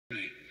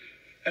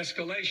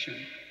escalation.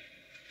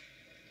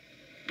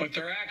 But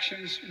their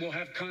actions will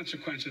have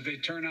consequences. They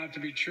turn out to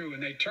be true,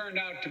 and they turned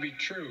out to be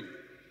true.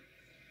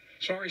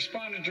 So I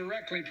responded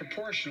directly and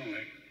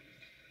proportionally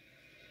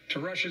to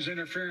Russia's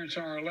interference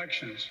in our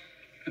elections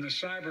and the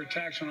cyber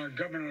attacks on our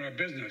government and our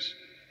business.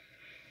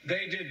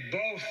 They did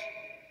both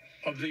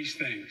of these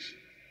things,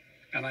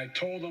 and I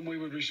told them we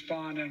would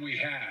respond, and we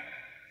have.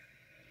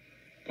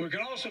 But we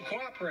can also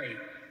cooperate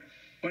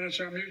when it's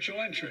our mutual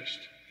interest.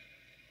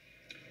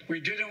 We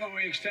did it when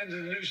we extended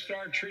the New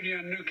START Treaty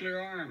on nuclear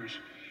arms,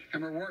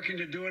 and we're working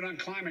to do it on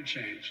climate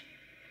change.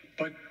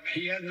 But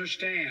he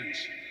understands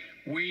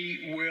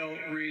we will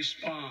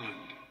respond.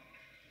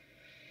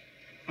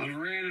 On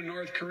Iran and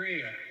North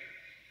Korea,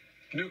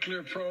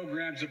 nuclear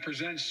programs that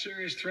present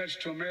serious threats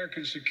to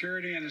American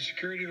security and the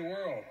security of the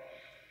world.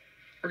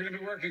 We're going to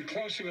be working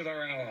closely with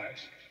our allies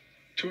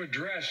to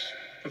address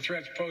the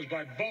threats posed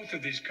by both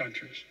of these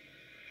countries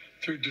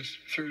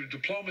through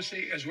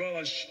diplomacy as well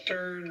as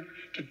stern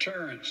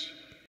deterrence.